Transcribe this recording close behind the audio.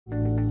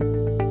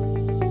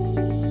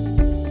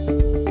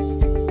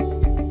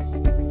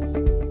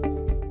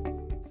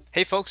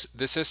Hey folks,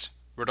 this is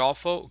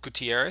Rodolfo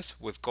Gutierrez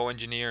with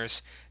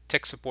GoEngineer's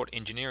Tech Support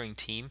Engineering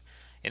team,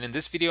 and in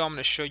this video I'm going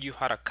to show you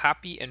how to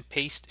copy and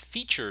paste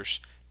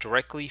features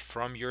directly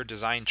from your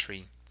design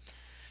tree.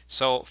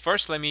 So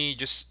first let me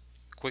just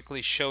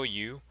quickly show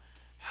you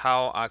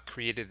how I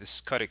created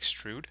this cut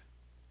extrude.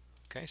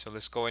 Okay, so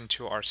let's go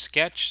into our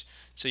sketch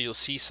so you'll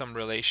see some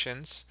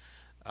relations.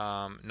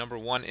 Number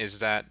one is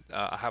that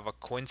I have a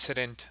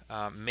coincident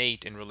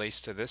mate in relates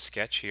to this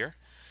sketch here.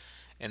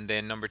 And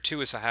then number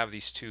two is I have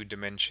these two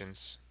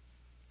dimensions.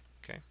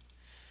 Okay.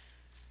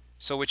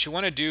 So what you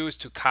want to do is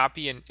to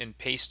copy and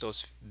paste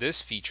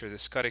this feature,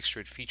 this cut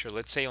extrude feature,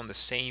 let's say on the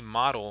same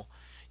model,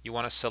 you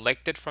want to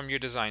select it from your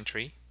design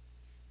tree.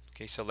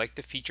 Okay, select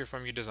the feature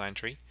from your design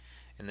tree,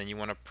 and then you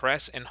want to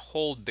press and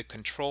hold the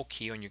control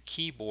key on your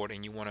keyboard,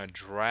 and you want to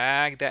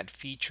drag that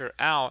feature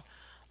out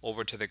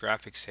over to the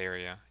graphics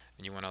area.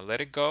 And you want to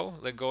let go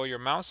of your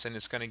mouse, and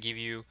it's going to give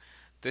you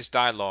this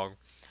dialog.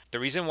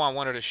 The reason why I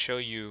wanted to show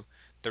you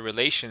the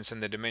relations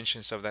and the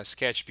dimensions of that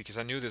sketch, because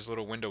I knew this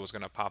little window was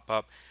going to pop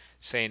up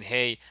saying,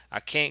 hey, I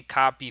can't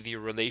copy the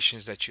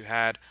relations that you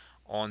had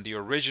on the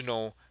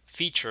original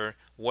feature.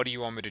 What do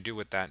you want me to do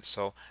with that?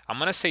 So I'm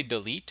going to say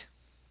delete,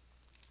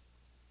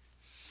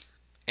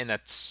 and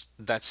that's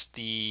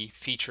the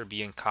feature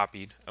being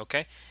copied.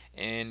 Okay,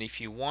 and if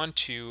you want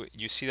to,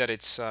 you see that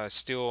it's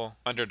still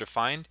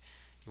underdefined.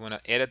 You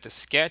want to edit the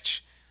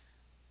sketch,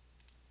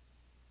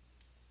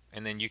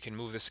 and then you can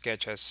move the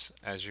sketch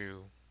as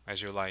you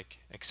like.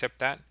 Accept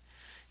that.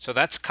 So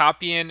that's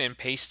copying and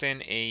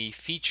pasting a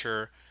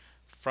feature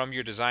from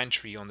your design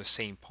tree on the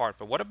same part.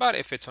 But what about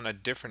if it's on a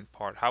different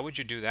part? How would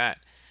you do that?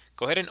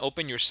 Go ahead and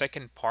open your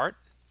second part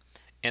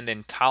and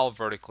then tile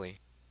vertically.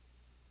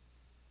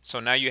 So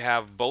now you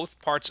have both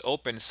parts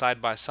open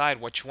side by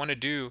side. What you want to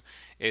do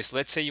is,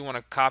 let's say you want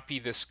to copy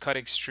this cut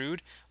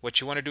extrude.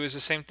 What you want to do is the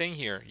same thing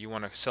here. You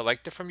want to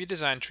select it from your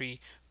design tree,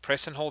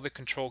 press and hold the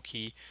control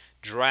key,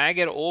 drag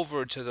it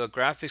over to the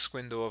graphics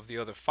window of the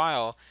other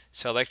file,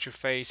 select your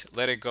face,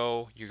 let it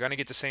go. You're going to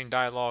get the same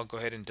dialog. Go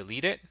ahead and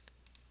delete it.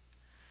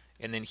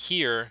 And then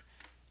here,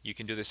 you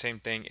can do the same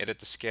thing, edit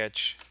the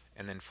sketch,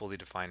 and then fully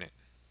define it.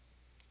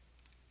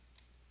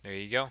 There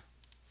you go.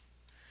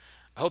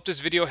 I hope this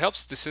video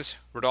helps. This is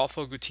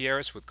Rodolfo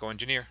Gutierrez with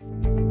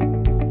GoEngineer.